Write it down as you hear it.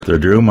The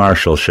Drew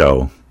Marshall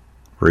Show,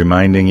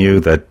 reminding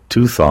you that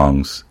two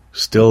thongs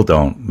still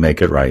don't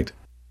make it right.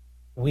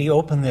 We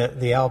opened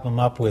the album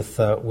up with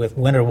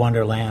Winter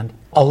Wonderland.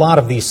 A lot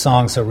of these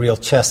songs are real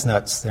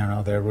chestnuts.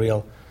 They're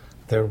real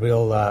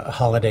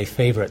holiday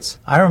favorites.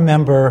 I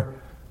remember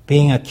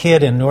being a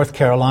kid in North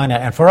Carolina,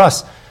 and for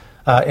us,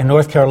 in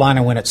North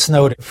Carolina, when it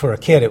snowed, for a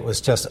kid, it was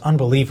just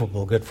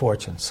unbelievable good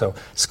fortune. So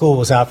school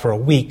was out for a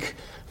week.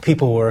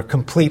 People were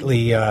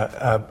completely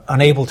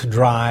unable to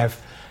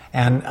drive.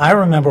 And I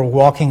remember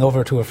walking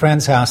over to a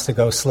friend's house to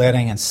go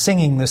sledding and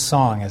singing this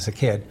song as a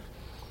kid,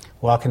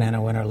 Walking in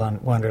a Winter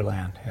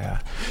Wonderland. Yeah.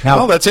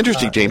 Now, that's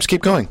interesting, James.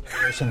 Keep going.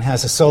 It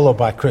has a solo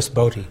by Chris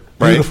Botti.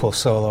 Beautiful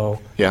solo.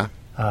 Yeah.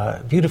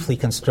 Beautifully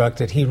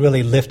constructed. He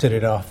really lifted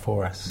it off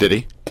for us. Did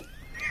he?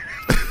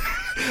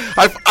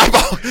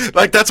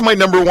 Like, that's my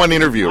number one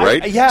interview,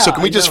 right? Yeah. So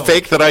can we just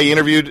fake that I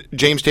interviewed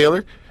James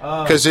Taylor?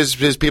 Because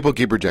his people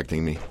keep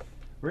rejecting me.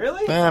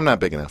 Really? I'm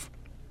not big enough.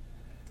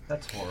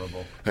 That's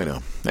horrible. I know.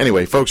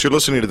 Anyway, folks, you're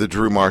listening to the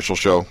Drew Marshall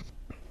Show.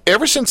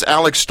 Ever since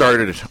Alex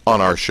started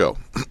on our show,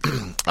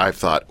 I've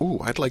thought,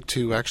 I'd like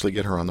to actually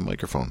get her on the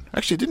microphone.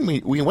 Actually, didn't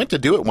we? We went to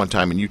do it one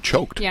time and you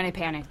choked. Yeah, and I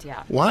panicked,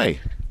 yeah.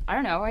 Why? I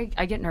don't know.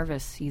 I get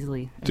nervous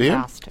easily and do you?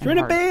 fast. You're in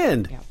a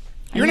band. Yeah.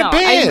 You're in a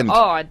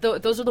band.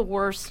 Those are the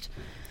worst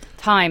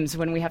times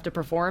when we have to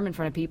perform in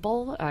front of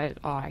people.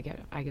 I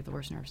get the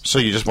worst nerves. So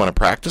you just want to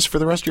practice for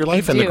the rest of your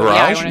life in the Yeah, garage?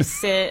 I want to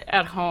sit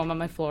at home on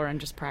my floor and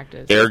just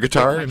practice. Air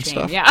guitar and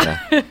stuff?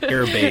 Yeah.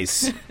 Air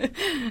bass.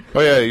 Oh,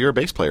 yeah, you're a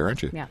bass player,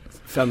 aren't you? Yeah.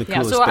 Found the Yeah,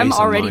 coolest so I'm bass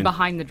already online.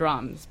 behind the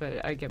drums,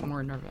 but I get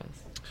more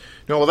nervous.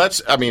 No, well,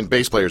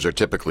 bass players are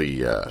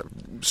typically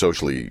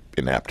socially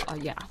inept.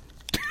 Yeah.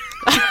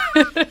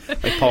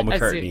 Like Paul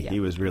McCartney. yeah. He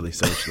was really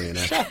socially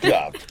inept.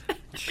 Yeah.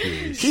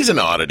 He's an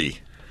oddity.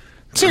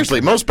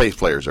 Seriously, most bass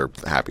players are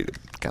happy to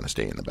kind of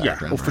stay in the Yeah,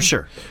 background. well, for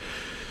sure.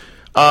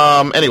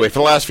 Anyway, for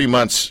the last few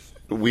months,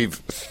 we've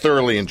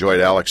thoroughly enjoyed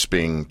Alex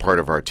being part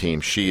of our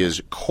team. She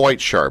is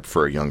quite sharp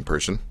for a young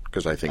person,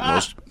 because I think I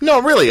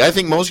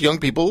think most young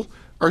people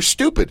are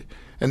stupid,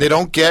 and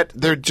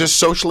they're just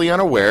socially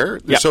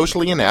unaware, they're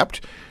socially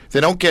inept. They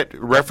don't get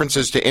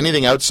references to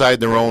anything outside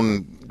their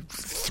own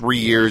 3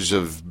 years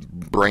of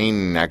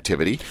brain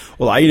activity.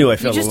 Well, I knew I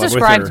fell You in just love with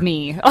described her.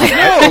 me.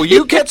 No,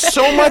 you get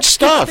so much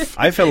stuff.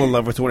 I fell in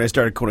love with her when I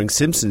started quoting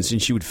Simpsons,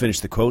 and she would finish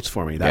the quotes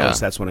for me.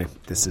 That's when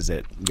this is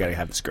it. You got to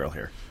have this girl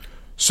here.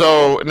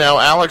 So now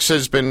Alex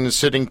has been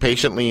sitting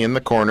patiently in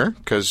the corner,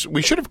 because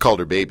we should have called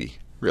her baby,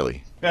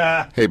 really.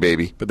 Hey,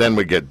 baby. But then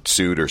we'd get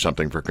sued or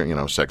something for,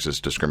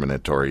 sexist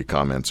discriminatory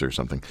comments or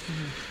something.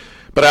 Mm-hmm.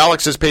 But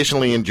Alex has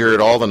patiently endured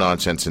all the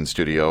nonsense in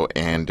studio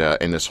and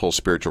in this whole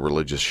spiritual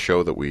religious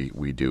show that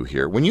we do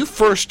here. When you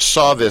first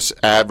saw this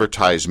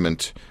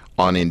advertisement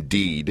on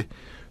Indeed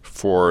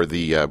for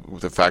the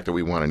fact that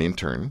we want an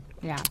intern,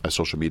 a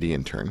social media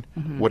intern,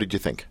 what did you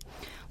think?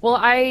 Well,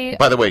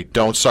 By the way,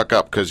 don't suck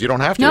up, because you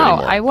don't have to anymore.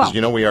 No, I won't.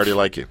 Because we already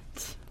like you.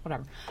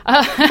 Whatever.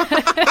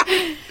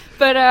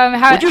 But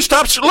how would you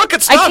stop? Look,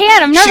 it's stop. I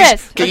can't. I'm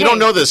nervous. Okay, you don't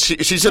know this.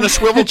 She's in a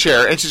swivel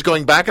chair and she's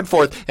going back and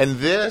forth. And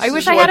this I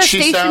wish is I what had a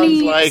she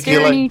sounds like.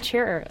 stationary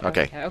chair.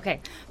 Okay.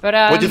 Okay. But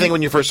what did you think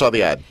when you first saw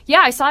the ad?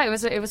 Yeah, I saw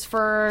it. It was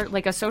for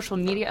like a social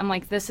media. I'm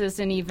like, this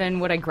isn't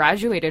even what I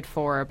graduated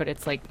for. But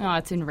it's like,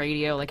 it's in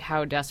radio. Like,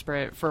 how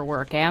desperate for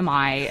work am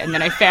I? And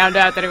then I found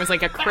out that it was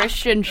like a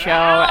Christian show,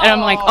 and I'm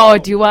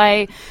like, do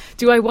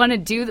I want to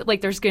do that?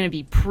 Like, there's going to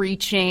be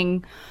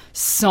preaching,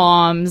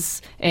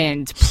 psalms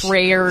and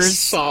prayers.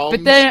 Psalms.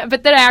 But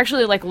then I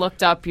actually like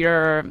looked up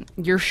your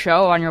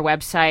show on your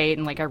website,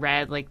 and like I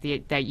read like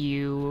that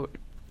you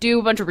do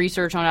a bunch of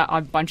research on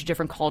a bunch of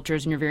different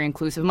cultures, and you're very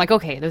inclusive. I'm like,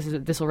 okay,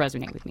 this will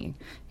resonate with me,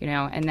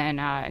 and then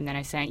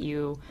I sent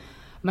you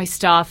my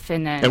stuff,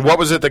 and then what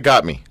was it that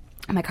got me?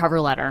 My cover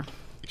letter.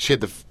 She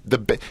had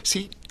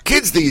see,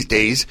 kids these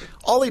days,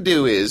 all they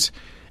do is,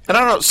 and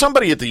I don't know,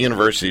 somebody at the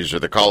universities or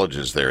the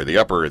colleges there, the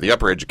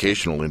upper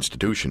educational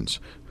institutions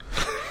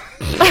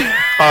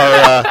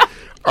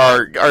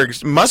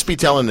must be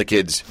telling the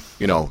kids,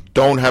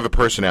 don't have a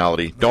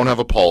personality, don't have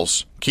a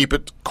pulse, keep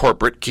it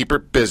corporate, keep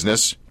it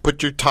business,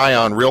 put your tie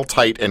on real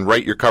tight, and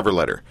write your cover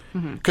letter,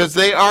 because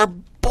they are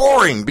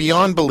boring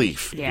beyond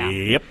belief. Yeah.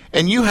 Yep.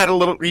 And you had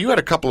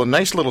a couple of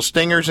nice little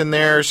stingers in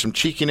there, some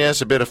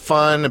cheekiness, a bit of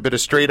fun, a bit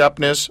of straight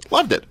upness.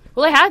 Loved it.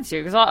 Well, I had to,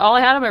 because all I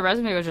had on my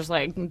resume was just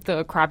like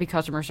the crappy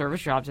customer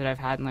service jobs that I've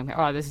had, and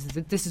like,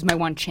 this is my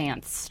one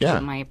chance to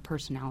let my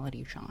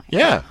personality shine.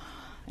 Yeah.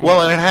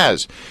 Well, and it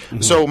has.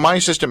 Mm-hmm. So my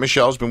assistant,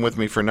 Michelle's been with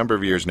me for a number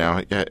of years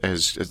now,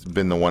 has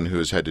been the one who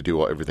has had to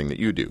do everything that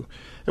you do.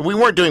 And we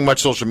weren't doing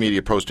much social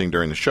media posting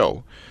during the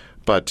show,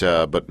 but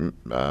so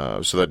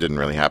that didn't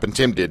really happen.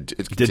 Tim did.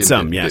 Did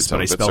some, but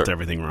I spelt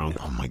everything wrong.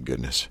 Oh, my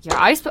goodness. Yeah,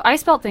 I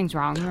spelled things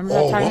wrong. Remember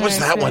that time what was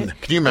that one?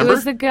 Can you remember? It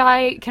was the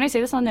guy. Can I say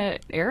this on the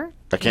air?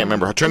 I can't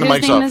remember. Turn the His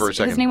mics name off is- for a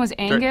second. His name was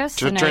Angus.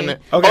 Turn and the- I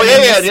Oh, yeah,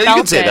 you can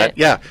misspelled say that.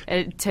 Yeah.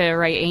 To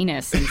write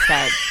anus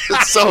instead.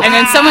 So, And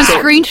then someone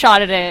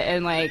screenshotted it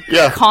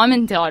and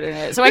commented on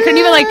it, so I couldn't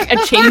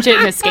even change it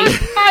and escape.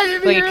 I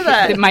didn't hear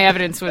that. My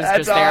evidence was That's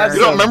just there. awesome.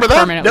 You don't remember that?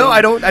 permanently. No,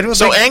 I don't.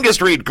 So think...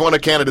 Angus Reid, one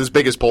of Canada's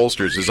biggest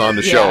pollsters, is on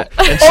the show,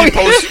 Yeah. and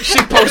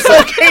she posts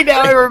Okay,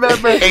 now I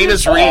remember.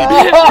 Anus Reid.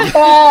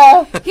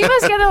 He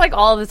must get it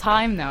all the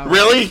time, though.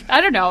 Really?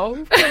 I don't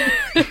know.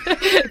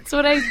 That's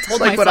what I told It's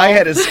myself. like when I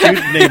had a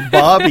student named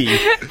Bobby.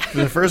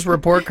 The first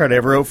report card I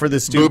ever wrote for the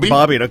student, Booby?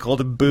 Bobby, and I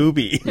called him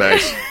Booby.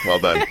 Nice, well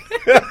done.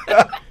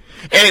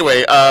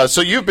 Anyway,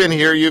 so you've been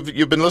here.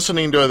 You've been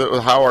listening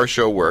to how our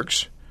show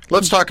works.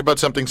 Let's talk about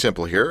something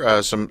simple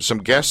here. Some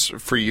guests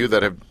for you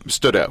that have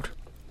stood out.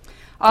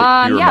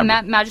 You yeah,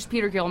 remember. Magus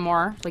Peter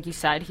Gilmore, like you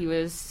said, he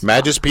was.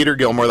 Magus Peter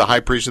Gilmore, the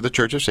high priest of the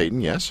Church of Satan.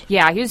 Yes.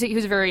 Yeah, he was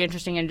a very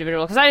interesting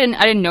individual because I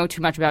didn't know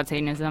too much about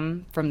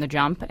Satanism from the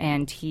jump,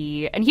 and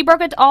he broke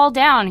it all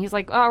down. He's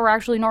like, oh, we're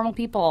actually normal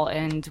people,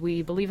 and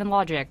we believe in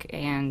logic,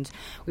 and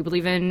we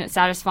believe in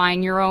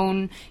satisfying your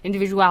own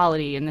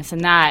individuality, and this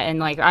and that,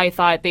 and I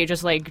thought they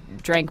just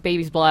drank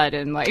baby's blood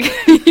and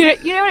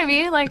you know what I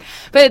mean,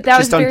 but that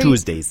was Just on very,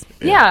 Tuesdays.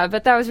 Yeah,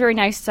 but that was very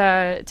nice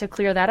to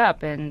clear that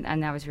up, and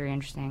that was very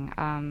interesting.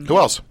 Who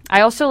else? I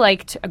also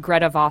liked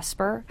Greta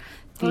Vosper,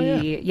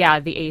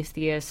 the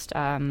atheist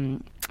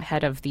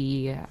head of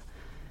the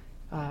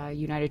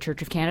United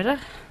Church of Canada.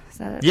 Is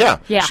that it? Yeah.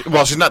 Yeah.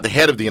 Well, she's not the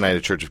head of the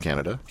United Church of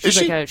Canada. She's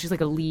Is like she?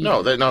 a lead.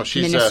 No,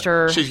 she's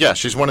minister.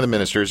 She's one of the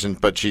ministers,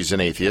 but she's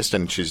an atheist,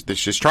 and she's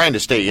trying to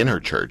stay in her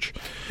church.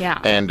 Yeah.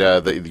 And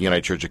the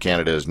United Church of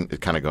Canada is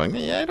kind of going,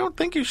 I don't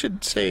think you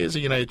should stay as a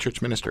United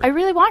Church minister. I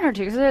really want her to,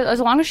 because as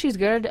long as she's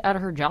good at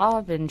her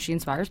job and she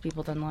inspires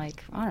people, then I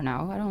don't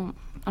know.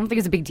 I don't think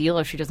it's a big deal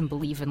if she doesn't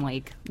believe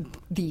in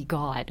the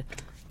God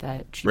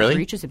that she Really?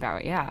 preaches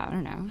about. Yeah, I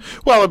don't know.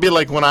 Well, it'd be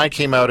like when I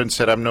came out and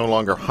said I'm no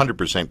longer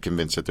 100%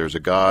 convinced that there's a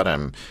God.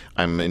 I'm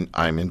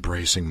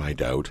embracing my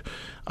doubt.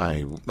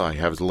 I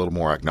have a little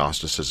more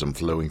agnosticism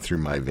flowing through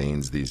my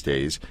veins these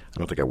days. I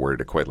don't think I worded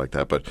it quite like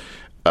that, but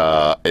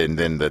and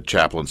then the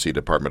chaplaincy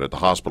department at the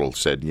hospital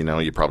said,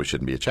 you probably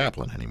shouldn't be a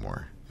chaplain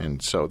anymore. And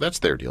so that's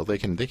their deal. They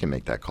can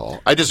make that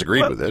call. I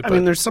disagreed with it. I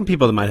mean, there's some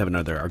people that might have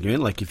another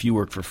argument. Like if you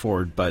work for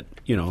Ford, but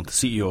the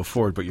CEO of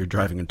Ford, but you're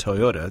driving a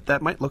Toyota,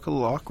 that might look a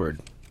little awkward.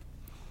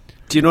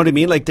 Do you know what I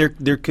mean? There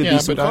could be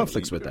some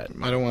conflicts with that.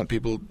 I don't want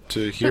people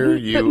to hear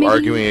you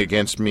arguing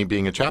against me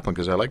being a chaplain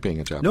because I like being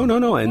a chaplain.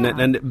 No, and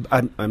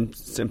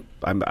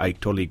I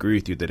totally agree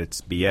with you that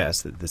it's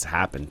BS that this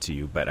happened to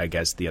you. But I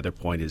guess the other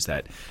point is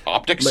that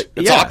Optics.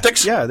 It's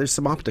optics. Yeah, there's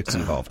some optics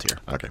involved here.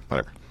 Okay,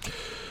 whatever.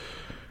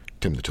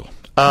 Tim the Tool.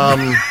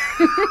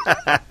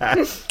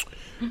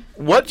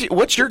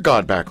 What's your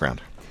God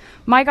background?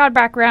 My God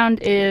background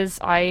is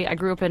I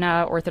grew up in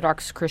a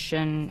Orthodox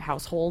Christian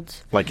household.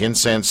 Like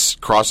incense,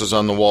 crosses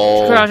on the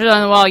wall. Crosses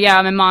on the wall,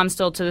 yeah. My mom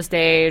still to this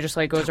day just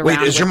goes around.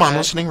 Wait, is your with mom it.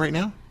 listening right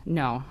now?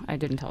 No, I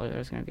didn't tell her that it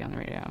was going to be on the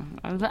radio.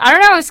 I don't know.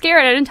 I was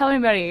scared. I didn't tell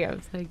anybody. I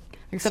was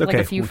except okay.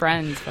 a few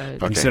friends,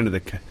 but You send her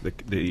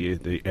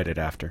the edit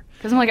after.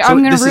 because I'm I'm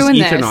going to ruin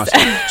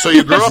this. So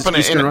you grew up in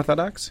Eastern a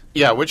Orthodox.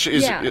 yeah, which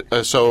is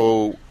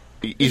so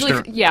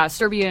Eastern.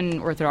 Serbian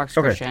Orthodox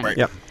Okay, Christian. right.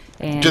 Yeah.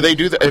 And Do they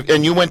do that?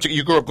 And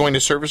you grew up going to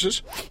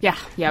services? Yeah.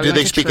 We Do went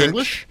they to speak church.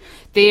 English?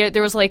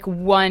 There was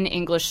one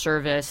English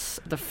service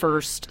the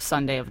first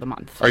Sunday of the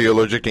month. Are you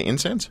allergic to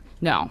incense?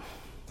 No.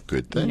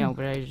 Good thing. No,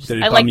 but Did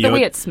it I bum like you the way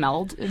out? it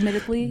smelled,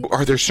 admittedly.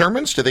 Are there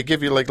sermons? Do they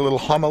give you little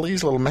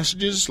homilies, little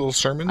messages, little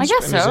sermons? I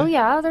guess And is so. it-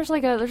 Yeah, there's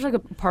a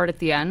part at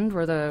the end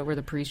where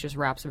the priest just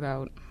raps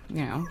about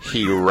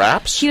He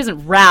raps. he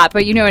doesn't rap,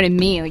 but you know what I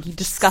mean. He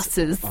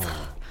discusses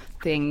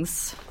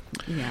things.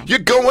 You're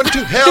going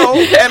to hell,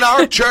 and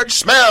our church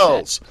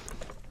smells.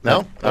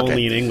 No, Only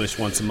okay. in English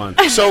once a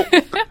month. So,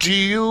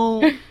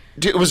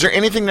 was there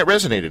anything that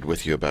resonated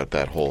with you about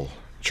that whole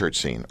church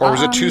scene, or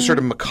was it too sort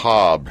of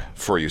macabre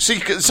for you? See,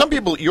 'cause some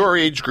people your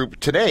age group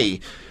today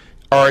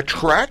are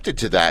attracted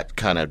to that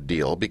kind of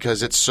deal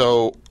because it's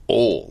so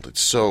old,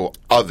 it's so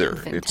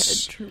other.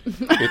 It's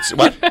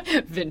what?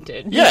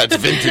 Vintage. Yeah, it's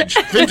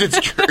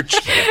vintage church.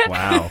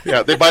 Wow.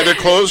 Yeah, they buy their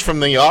clothes from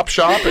the op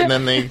shop and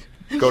then they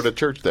go to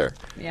church there.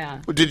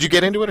 Yeah. Did you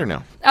get into it or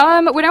no?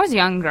 When I was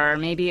younger,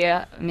 maybe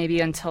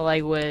until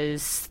I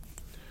was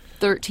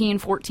 13,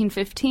 14,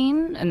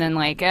 15, and then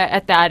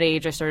at that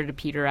age I started to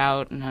peter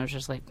out, and I was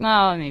just like,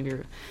 oh, maybe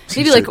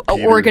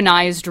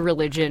organized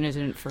religion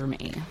isn't for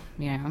me.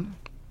 Yeah.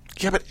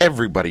 Yeah, but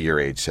everybody your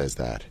age says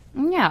that.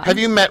 Yeah. Have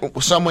you met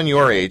someone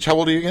your age? How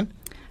old are you again?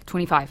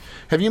 25.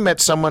 Have you met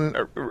someone,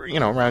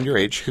 around your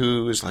age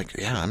who is like,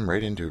 yeah, I'm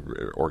right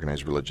into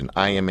organized religion.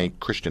 I am a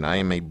Christian. I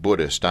am a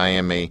Buddhist. I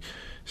am a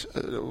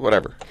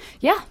whatever.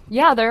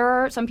 Yeah. There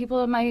are some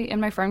people in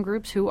my friend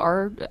groups who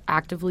are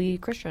actively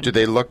Christian. Do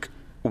they look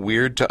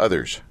weird to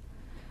others?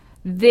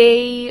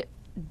 They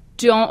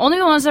don't. Only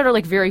the ones that are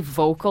like very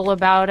vocal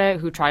about it,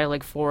 who try to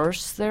like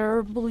force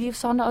their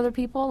beliefs onto other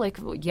people. Like,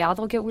 yeah,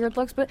 they'll get weird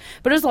looks, but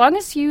as long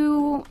as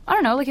you, I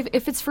don't know, like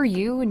if it's for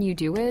you and you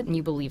do it and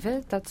you believe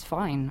it, that's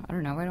fine. I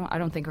don't know. I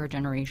don't think our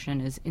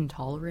generation is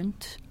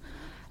intolerant.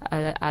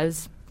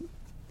 As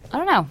I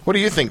don't know. What do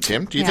you think,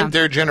 Tim? Do you think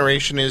their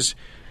generation is?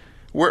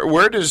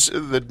 Where does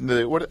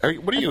what are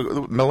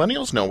you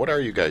millennials? No, what are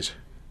you guys?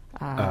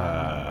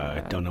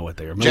 I don't know what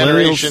they are.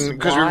 Generation,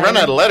 because we run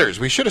out of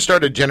letters. We should have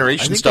started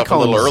generation stuff a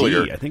little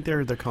earlier. I think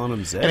they're calling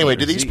them Z. Anyway,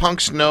 do these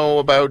punks know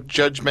about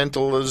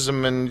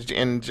judgmentalism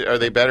and are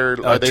they better?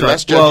 Are they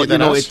less judgy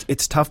than us?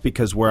 It's tough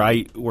because where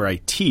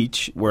I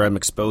teach, where I'm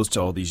exposed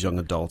to all these young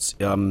adults,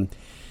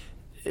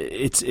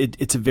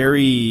 it's a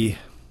very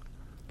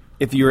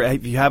if you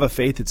have a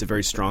faith, it's a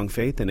very strong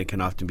faith, and it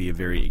can often be a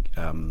very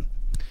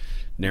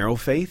narrow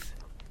faith.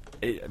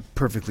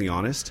 Perfectly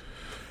honest.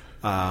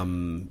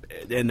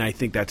 And I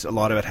think that's a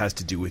lot of it has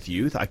to do with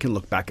youth. I can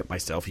look back at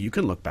myself. You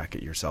can look back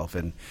at yourself.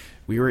 And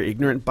we were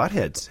ignorant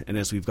buttheads. And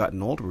as we've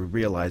gotten older, we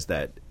realize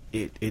that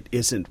it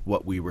isn't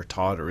what we were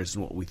taught or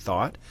isn't what we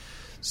thought.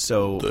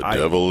 So the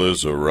devil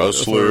is a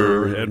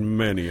rustler. And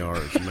many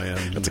are,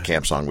 man. That's a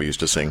camp song we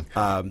used to sing.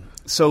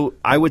 So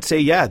I would say,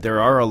 yeah,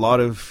 there are a lot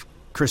of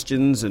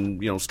Christians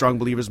and, strong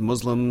believers,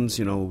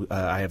 Muslims.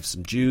 I have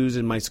some Jews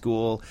in my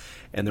school.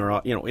 And they're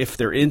all, if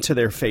they're into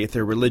their faith,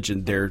 their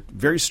religion, they're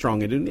very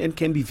strong in it and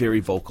can be very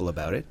vocal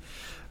about it.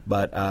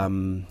 But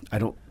I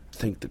don't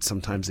think that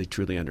sometimes they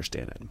truly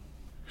understand it.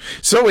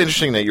 So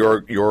interesting that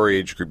your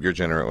age group, your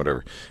generation,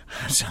 whatever,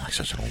 I sound like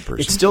such an old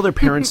person. It's still their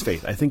parents'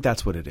 faith. I think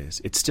that's what it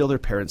is. It's still their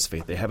parents'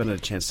 faith. They haven't had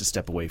a chance to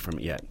step away from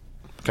it yet.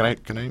 Can I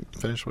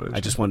finish what I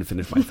just wanted to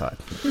finish my thought.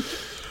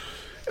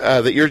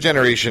 That your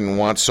generation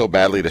wants so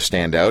badly to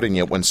stand out, and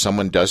yet when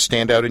someone does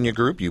stand out in your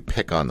group, you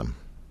pick on them.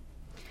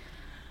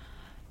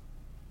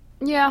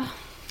 Yeah.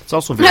 It's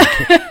also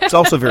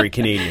very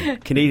Canadian.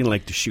 Canadian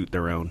like to shoot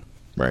their own.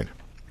 Right.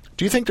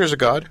 Do you think there's a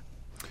God?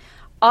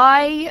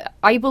 I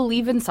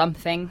believe in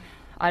something.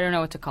 I don't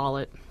know what to call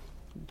it,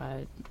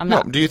 but I'm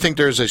not. Do you think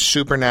there's a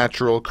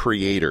supernatural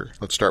creator?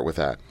 Let's start with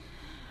that.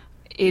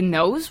 In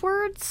those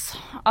words,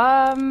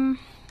 I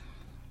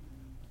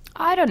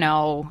don't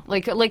know.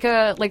 Like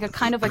a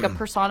kind of like a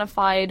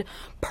personified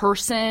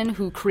person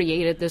who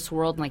created this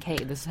world and like, hey,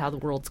 this is how the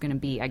world's going to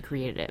be. I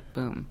created it.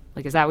 Boom.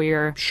 Like, is that what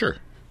you're? Sure.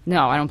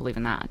 No, I don't believe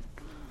in that.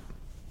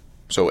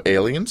 So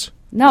aliens?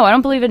 No, I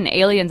don't believe in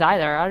aliens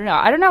either. I don't know.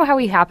 I don't know how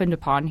we happened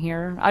upon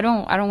here. I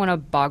don't want to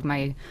bog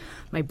my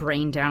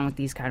brain down with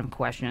these kind of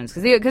questions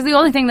because the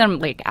only thing that I'm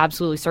like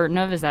absolutely certain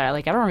of is that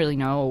like I don't really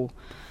know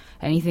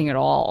anything at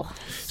all.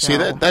 So. See,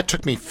 that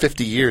took me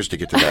 50 years to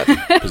get to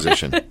that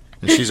position,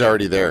 and she's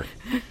already there.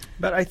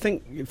 But I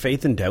think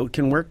faith and doubt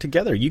can work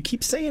together. You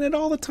keep saying it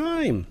all the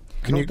time.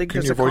 Can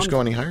your voice go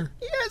any higher?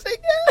 Yes,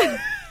 I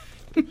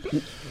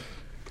can.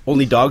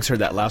 Only dogs heard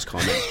that last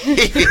comment.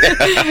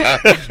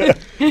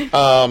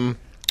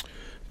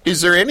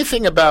 Is there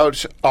anything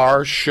about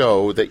our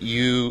show that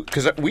you...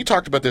 Because we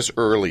talked about this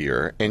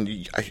earlier, and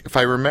if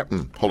I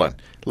remember... Hold on.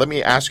 Let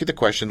me ask you the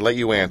question, let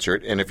you answer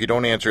it, and if you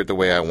don't answer it the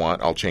way I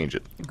want, I'll change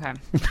it. Okay.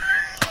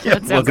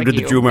 Welcome to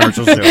the Drew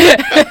Marshall Show.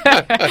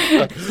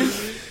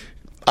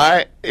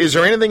 Is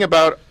there anything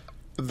about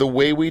the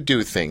way we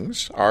do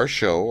things, our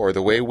show, or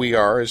the way we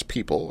are as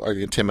people, or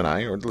Tim and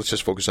I, or let's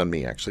just focus on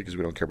me, actually, because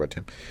we don't care about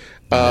Tim,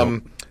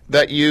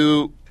 that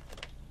you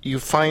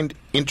find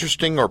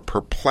interesting or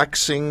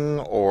perplexing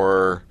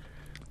or...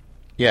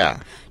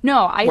 Yeah.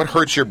 No, What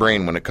hurts your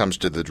brain when it comes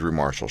to the Drew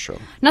Marshall Show?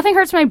 Nothing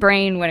hurts my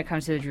brain when it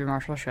comes to the Drew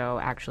Marshall Show,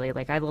 actually.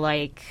 Like I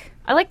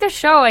like this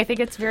show. I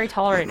think it's very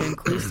tolerant and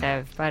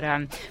inclusive. But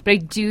I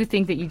do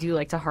think that you do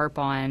like to harp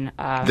on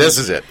this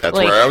is it. That's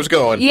where I was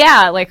going.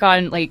 Yeah, like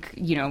on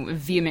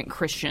vehement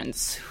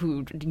Christians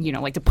who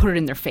like to put it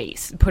in your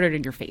face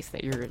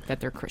that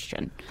they're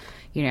Christian.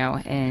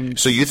 And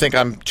so you think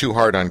I'm too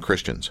hard on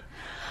Christians?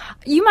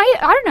 You might,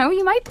 I don't know,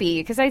 you might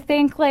be, because I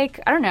think, like,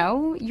 I don't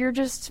know, you're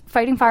just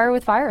fighting fire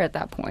with fire at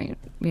that point,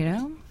 You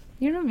know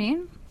what I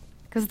mean?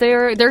 Because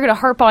they're going to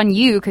harp on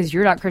you because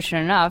you're not Christian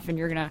enough, and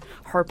you're going to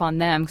harp on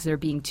them because they're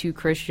being too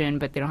Christian,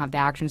 but they don't have the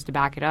actions to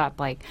back it up.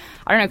 Like,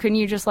 I don't know, couldn't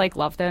you just, like,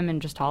 love them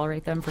and just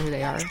tolerate them for who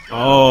they are?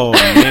 Oh,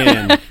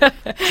 man.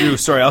 Drew,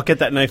 sorry, I'll get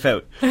that knife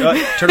out.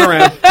 Turn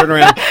around.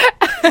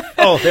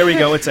 Oh, there we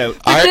go, it's out.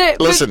 But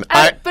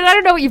I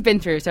don't know what you've been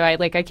through, so I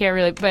can't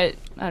really, but...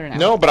 I don't know.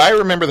 No, but I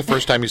remember the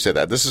first time you said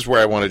that. This is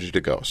where I wanted you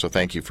to go. So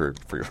thank you for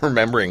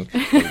remembering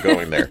and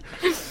going there.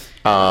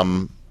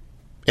 And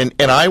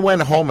I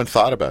went home and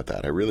thought about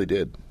that. I really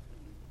did.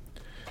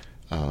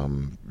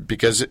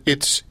 Because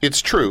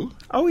it's true.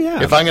 Oh,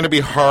 yeah. If I'm going to be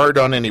hard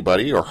on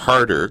anybody or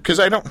harder, because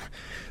I don't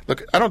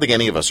think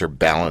any of us are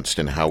balanced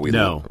in how we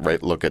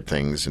look at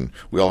things. And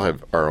we all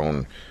have our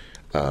own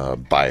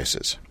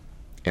biases.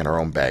 And our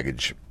own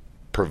baggage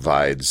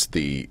provides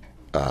the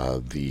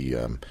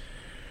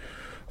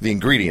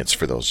ingredients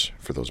for those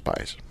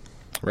biases,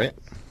 right?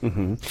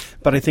 Mm-hmm.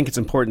 But I think it's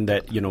important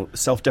that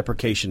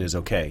self-deprecation is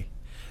okay.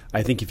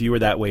 I think if you were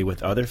that way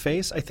with other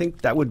faiths, I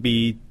think that would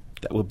be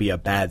a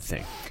bad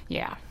thing.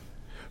 Yeah.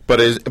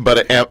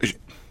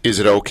 Is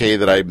it okay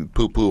that I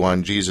poo-poo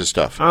on Jesus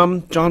stuff?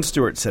 Jon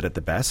Stewart said it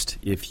the best.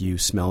 If you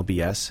smell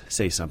BS,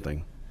 say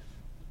something.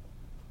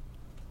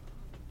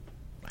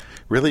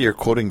 Really, you're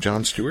quoting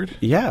Jon Stewart?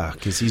 Yeah,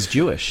 because he's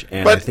Jewish,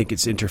 and I think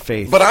it's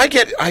interfaith. But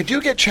I do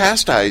get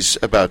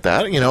chastised about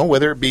that,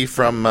 whether it be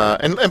from,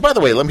 and by the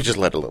way, let me just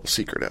let a little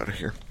secret out of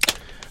here.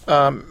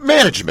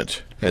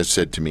 Management has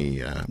said to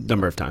me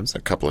number of times,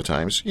 a couple of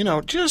times,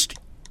 just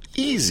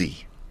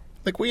easy.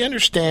 Like, we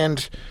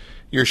understand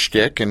your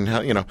shtick and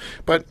how,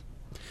 but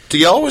do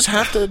you always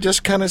have to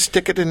just kind of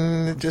stick it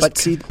in? But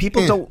see,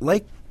 people don't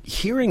like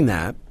hearing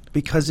that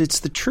because it's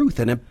the truth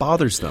and it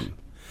bothers them.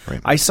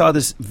 Right. I saw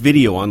this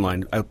video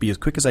online. I'll be as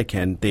quick as I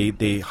can. They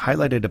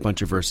highlighted a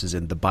bunch of verses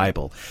in the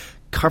Bible,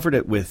 covered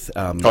it with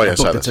a book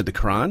that said the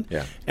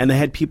Quran, and they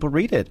had people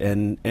read it,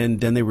 and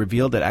then they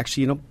revealed that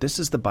actually, this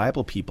is the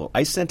Bible, people.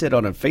 I sent it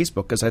on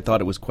Facebook because I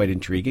thought it was quite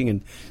intriguing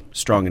and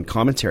strong in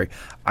commentary.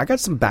 I got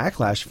some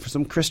backlash from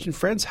some Christian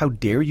friends. How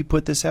dare you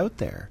put this out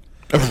there?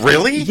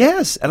 Really?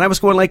 Yes. And I was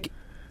going like,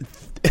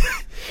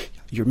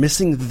 you're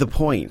missing the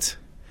point.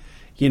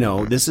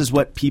 This is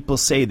what people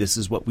say. This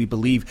is what we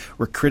believe.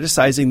 We're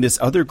criticizing this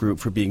other group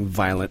for being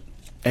violent,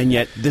 and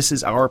yet this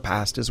is our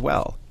past as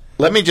well.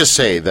 Let me just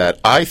say that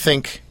I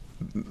think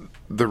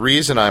the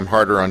reason I'm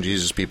harder on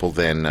Jesus people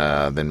than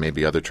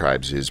maybe other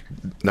tribes is,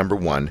 number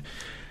one,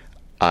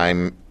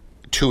 I'm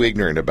too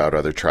ignorant about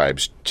other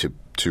tribes to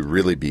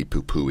really be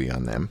poo-pooey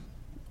on them.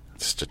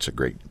 It's a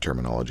great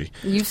terminology.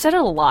 You've said it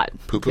a lot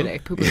poo-poo? today.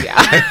 Poo-poo,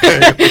 yeah.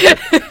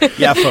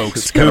 Yeah,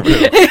 folks.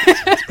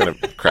 It's been a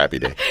crappy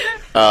day.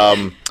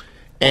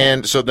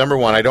 And so, number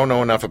one, I don't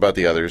know enough about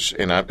the others,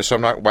 and so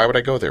I'm not. Why would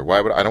I go there?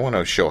 I don't want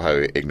to show how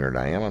ignorant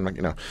I am. I'm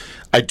not,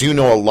 I do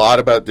know a lot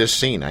about this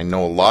scene. I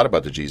know a lot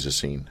about the Jesus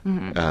scene.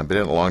 Been in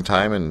it a long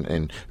time,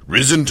 and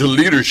risen to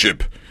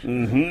leadership.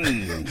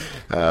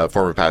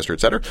 Former pastor,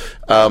 etc.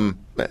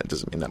 That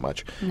doesn't mean that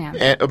much.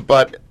 Yeah.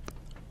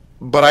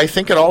 But I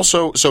think it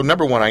also. So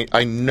number one,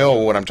 I know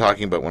what I'm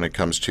talking about when it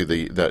comes to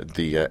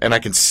the and I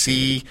can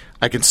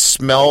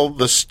smell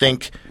the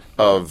stink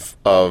of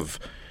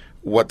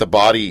what the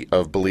body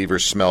of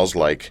believers smells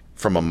like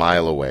from a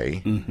mile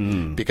away,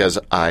 because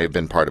I've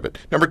been part of it.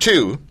 Number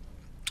two,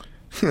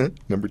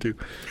 number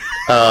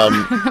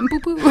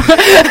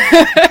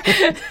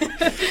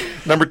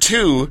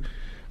two,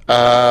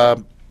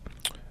 I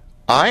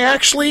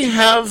actually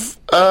have.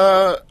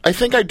 I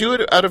think I do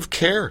it out of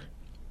care.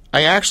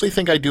 I actually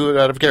think I do it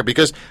out of care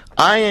because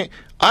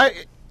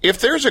if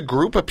there's a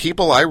group of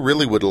people I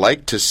really would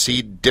like to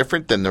see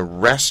different than the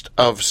rest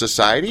of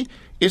society,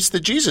 it's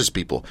the Jesus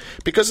people.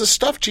 Because the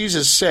stuff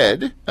Jesus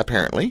said,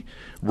 apparently,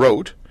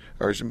 wrote,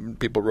 or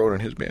people wrote on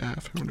his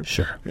behalf.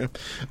 Sure. Yeah.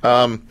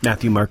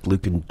 Matthew, Mark,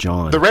 Luke, and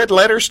John. The red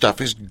letter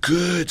stuff is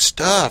good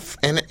stuff,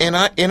 and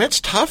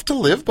it's tough to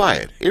live by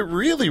it. It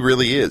really,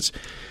 really is.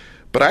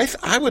 But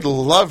I would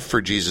love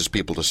for Jesus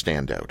people to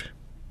stand out.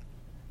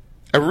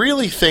 I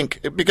really think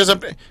because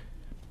hold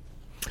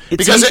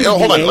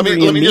on, let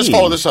me just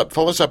follow this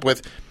up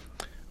with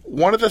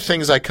one of the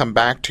things I come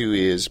back to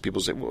is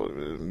people say, well,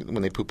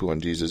 when they poo-poo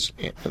on Jesus,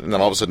 and then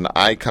all of a sudden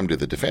I come to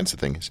the defense of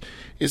things,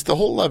 is the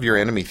whole love your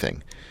enemy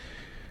thing.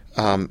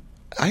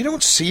 I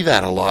don't see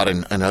that a lot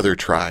in other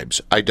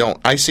tribes. I don't.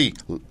 I see,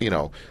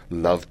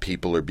 love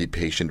people or be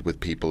patient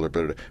with people,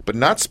 but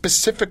not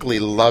specifically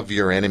love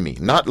your enemy.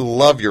 Not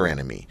love your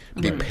enemy.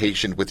 Be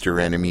patient with your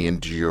enemy,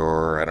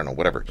 endure, I don't know,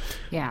 whatever.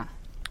 Yeah.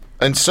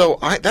 And so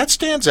that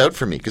stands out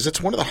for me because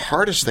it's one of the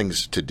hardest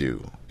things to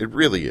do. It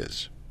really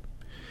is.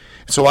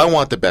 So I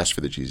want the best for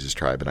the Jesus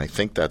tribe, and I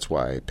think that's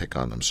why I pick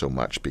on them so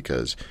much,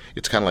 because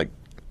it's kind of like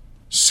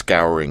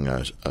scouring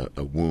a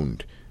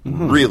wound.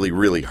 Really,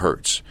 really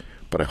hurts.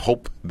 But I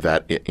hope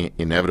that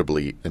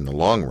inevitably, in the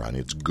long run,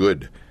 it's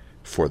good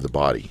for the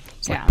body.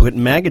 It's like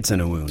putting maggots in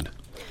a wound.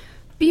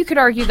 But you could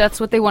argue that's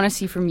what they want to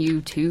see from you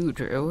too,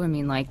 Drew. I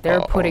mean, like, they're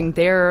putting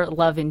their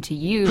love into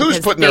you. Who's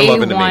putting their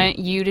love into me? They want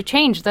you to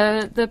change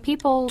the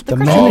people, the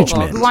Christian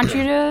management people who want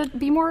you to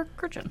be more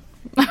Christian.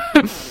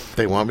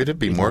 They want me to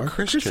be more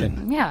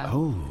Christian. Yeah.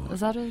 Oh.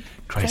 Is that a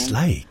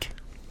Christ-like?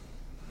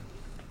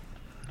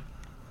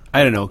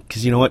 I don't know,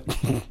 because you know what?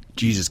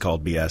 Jesus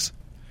called BS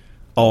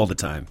all the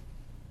time.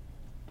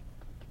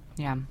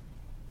 Yeah.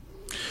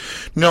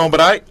 No,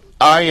 but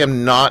I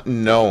am not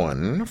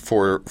known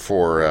for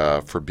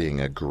being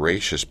a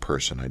gracious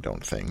person, I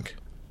don't think.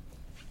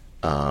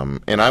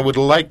 And I would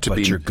like to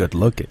be. But you're good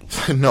looking.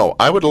 No,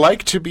 I would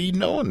like to be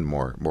known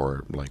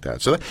more like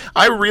that. So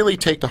I really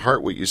take to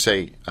heart what you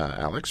say,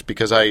 Alex,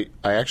 because I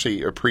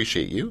actually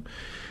appreciate you.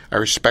 I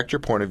respect your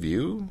point of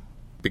view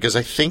because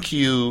I think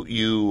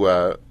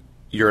you're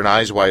an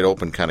eyes wide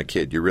open kind of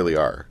kid. You really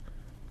are.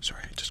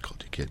 Sorry, I just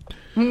called you kid.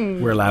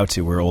 We're allowed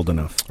to. We're old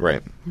enough.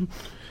 Right.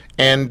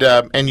 And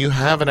you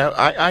have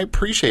I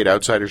appreciate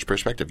outsiders'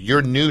 perspective.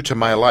 You're new to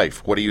my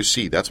life. What do you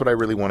see? That's what I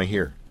really want to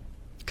hear.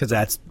 Because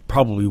that's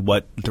probably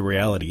what the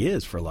reality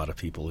is for a lot of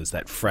people, is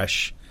that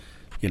fresh,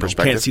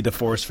 perspective. Can't see the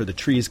forest for the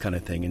trees kind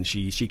of thing, and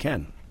she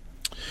can.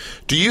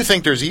 Do you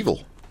think there's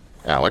evil,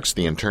 Alex,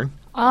 the intern?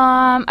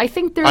 I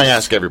think there's. I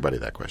ask everybody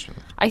that question.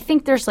 I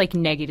think there's like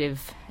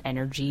negative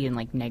energy and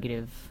like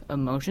negative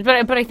emotions,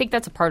 but I think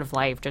that's a part of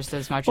life just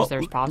as much as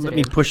there's positive.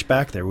 Let me push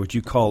back there. Would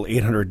you call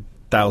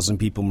 800,000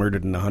 people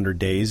murdered in 100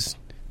 days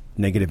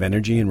negative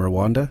energy in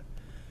Rwanda?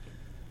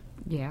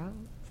 Yeah,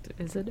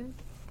 isn't it?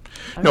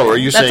 No, are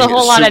you That's saying a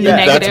whole lot of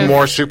negative? that's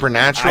more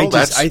supernatural?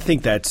 I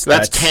think that's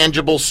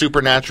tangible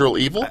supernatural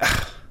evil?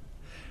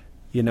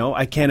 You know,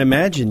 I can't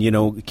imagine,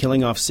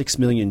 killing off 6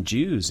 million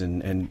Jews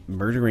and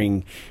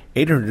murdering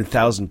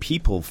 800,000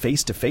 people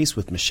face to face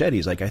with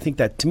machetes. Like, I think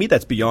that, to me,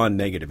 that's beyond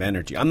negative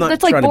energy. I'm not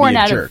that's trying like to born be a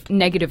out jerk. of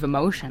negative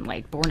emotion,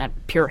 like born out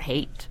of pure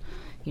hate.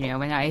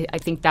 And I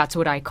think that's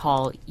what I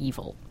call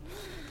evil.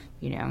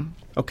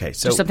 Okay,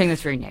 so just something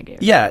that's very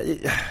negative. Yeah,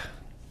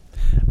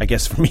 I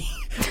guess for me,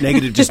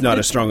 negative just not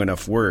a strong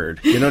enough word.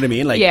 You know what I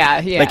mean? Like,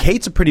 yeah. Like,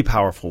 hate's a pretty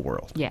powerful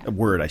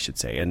word, I should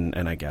say.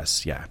 And I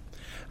guess, yeah.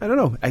 I don't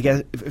know. I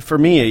guess for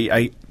me,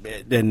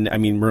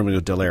 Romeo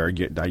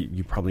Dallaire,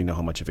 you probably know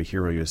how much of a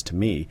hero he is to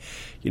me.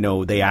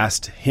 They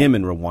asked him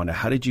in Rwanda,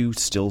 how did you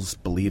still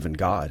believe in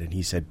God? And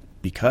he said,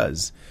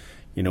 because,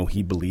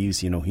 he believes,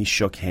 he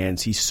shook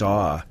hands, he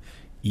saw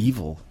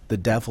evil, the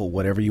devil,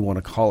 whatever you want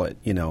to call it,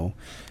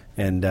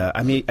 And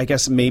I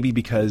guess maybe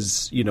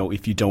because,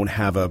 if you don't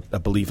have a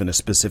belief in a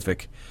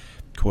specific,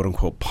 quote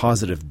unquote,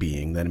 positive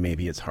being, then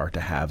maybe it's hard to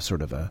have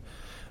sort of a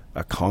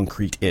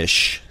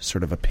concrete-ish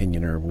sort of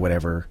opinion or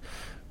whatever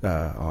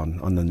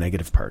on the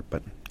negative part.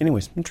 But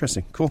anyways,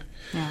 interesting. Cool.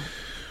 Yeah.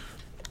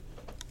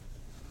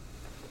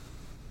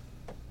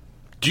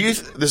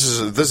 This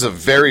is a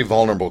very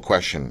vulnerable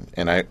question,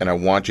 and I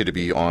want you to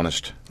be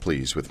honest,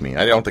 please, with me.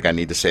 I don't think I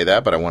need to say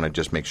that, but I want to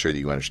just make sure that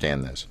you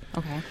understand this.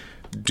 Okay.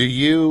 Do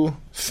you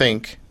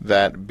think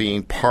that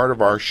being part of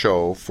our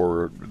show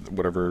for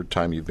whatever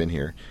time you've been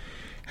here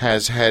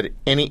has had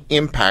any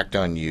impact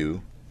on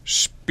you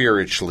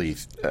spiritually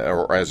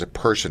or as a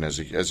person, as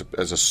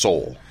a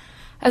soul?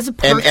 As a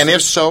person. And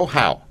if so,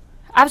 how?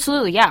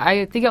 Absolutely, yeah.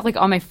 I think of,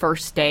 on my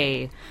first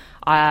day,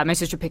 my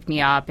sister picked me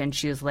up and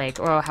she was like,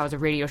 oh, how's a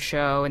radio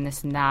show and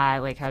this and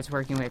that, like how's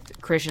working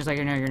with Christians, like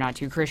I know you're not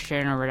too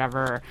Christian or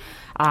whatever.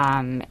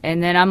 And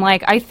then I'm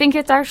like, I think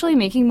it's actually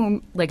making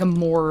me like a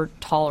more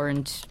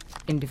tolerant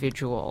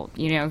individual,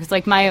 because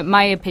like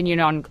my opinion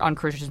on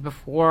Christians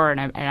before, and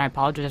I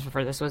apologize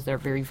for this, was they're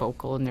very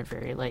vocal and they're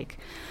very like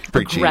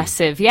preachy,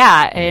 aggressive,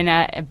 yeah,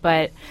 and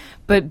but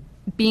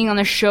being on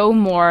the show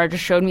more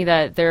just showed me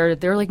that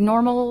they're like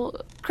normal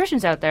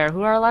Christians out there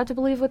who are allowed to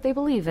believe what they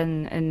believe,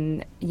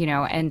 and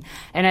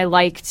I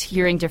liked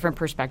hearing different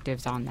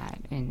perspectives on that,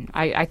 and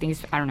I think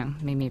it's, I don't know,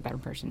 made me a better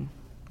person.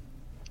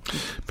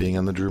 Being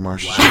on the Drew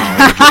Marshall Show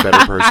made you a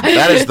better person.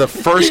 That is the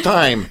first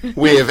time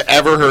we have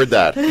ever heard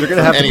that. You're going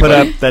to have to put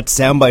up that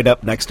soundbite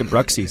up next to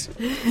Bruxy's.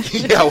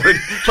 Yeah, what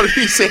did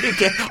he say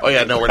again? Oh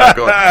yeah, no, we're not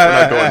going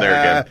there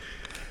again.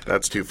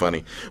 That's too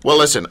funny. Well,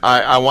 listen,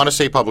 I want to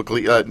say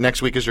publicly,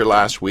 next week is your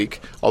last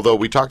week. Although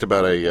we talked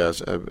about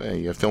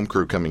a film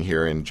crew coming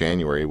here in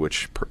January,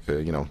 which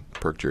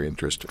perked your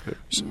interest.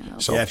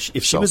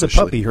 If she was a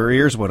puppy, her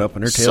ears went up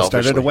and her tail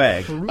started to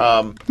wag.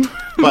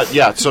 But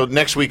yeah, so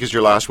next week is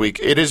your last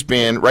week. It has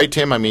been, right,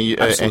 Tim? I mean,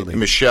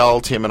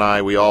 Michelle, Tim, and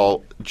I, we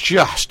all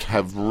just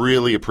have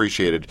really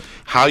appreciated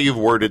how you've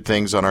worded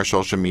things on our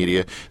social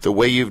media, the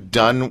way you've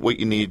done what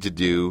you need to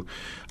do.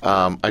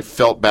 I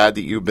felt bad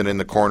that you've been in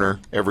the corner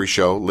every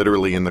show,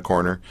 literally in the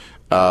corner.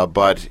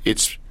 But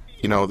it's,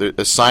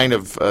 a sign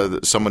of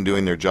someone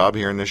doing their job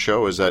here in this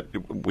show is that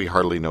we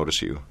hardly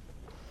notice you.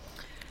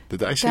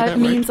 Did I say that right? That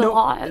means a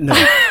lot.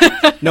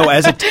 No,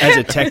 as a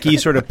techie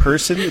sort of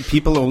person,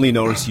 people only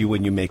notice you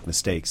when you make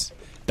mistakes.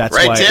 That's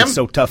right, why Tim? it's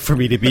so tough for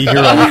me to be here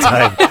all the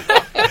time.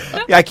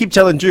 Yeah, I keep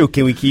telling Drew,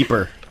 can we keep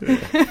her?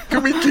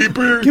 Can we keep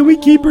her? Can we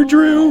keep her,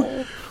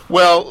 Drew?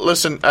 Well,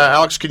 listen,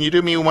 Alex, can you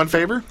do me one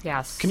favor?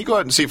 Yes. Can you go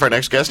out and see if our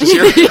next guest is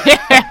here?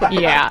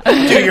 Yeah.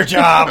 Do your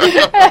job.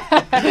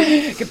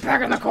 Get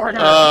back in the corner.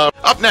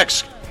 Up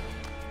next,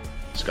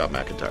 Scott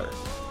McIntyre.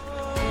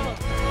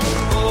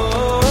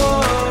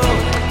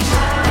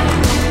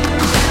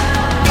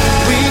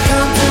 We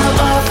come to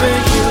offer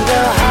you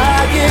the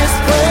highest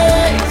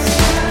praise.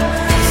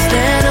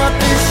 Stand up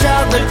and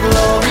shout the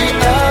glory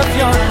of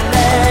your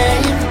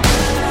name.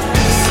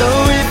 So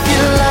if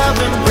you love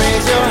him,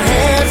 raise your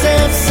hands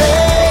and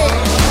say,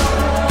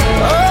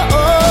 oh, oh.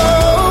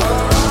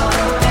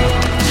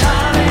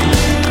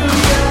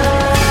 Hallelujah.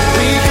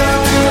 We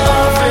come to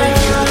offer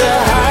you the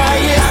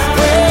highest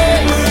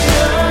praise.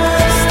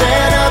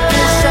 Stand up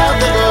and shout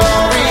the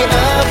glory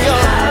of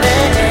your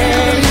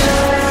name.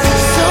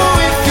 So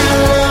if you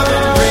love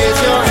him, raise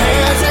your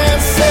hands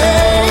and say,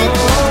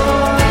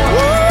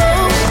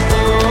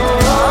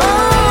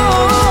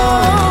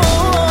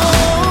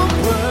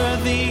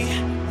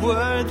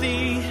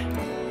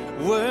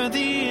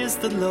 worthy is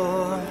the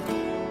Lord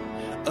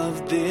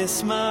of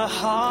this my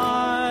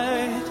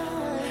heart,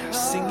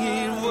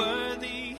 singing worthy.